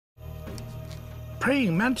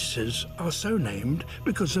Praying mantises are so named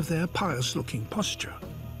because of their pious-looking posture.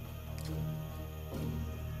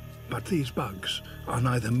 But these bugs are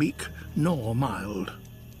neither meek nor mild.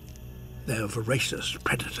 They're voracious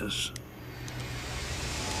predators.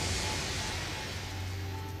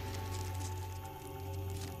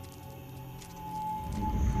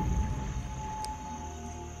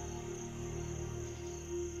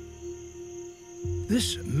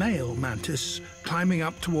 This male mantis, climbing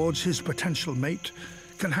up towards his potential mate,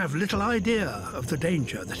 can have little idea of the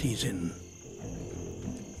danger that he's in.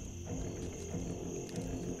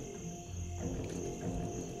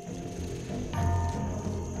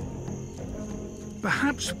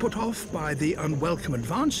 Perhaps put off by the unwelcome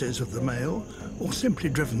advances of the male, or simply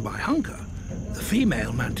driven by hunger, the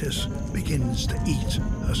female mantis begins to eat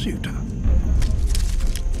her suitor.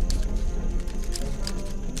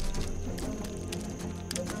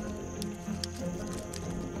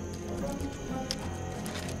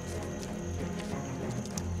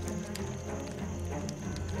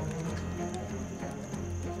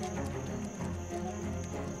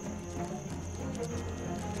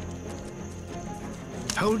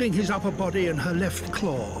 Holding his upper body in her left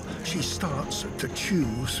claw, she starts to chew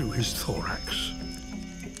through his thorax.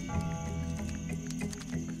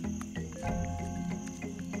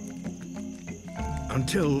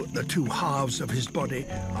 Until the two halves of his body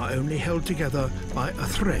are only held together by a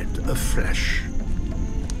thread of flesh.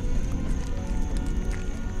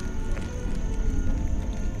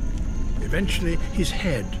 Eventually, his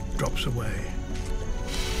head drops away.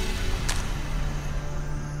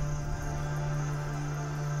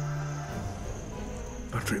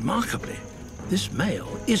 But remarkably, this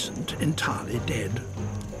male isn't entirely dead.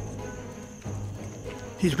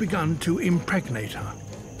 He's begun to impregnate her.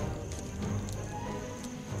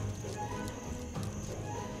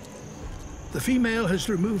 The female has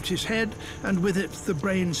removed his head, and with it the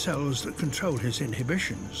brain cells that control his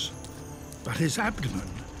inhibitions. But his abdomen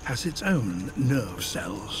has its own nerve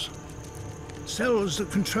cells. Cells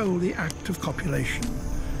that control the act of copulation,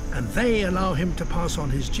 and they allow him to pass on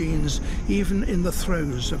his genes even in the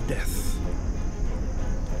throes of death.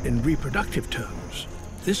 In reproductive terms,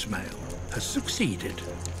 this male has succeeded.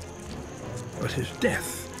 But his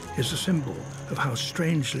death is a symbol of how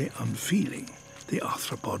strangely unfeeling the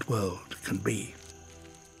arthropod world can be.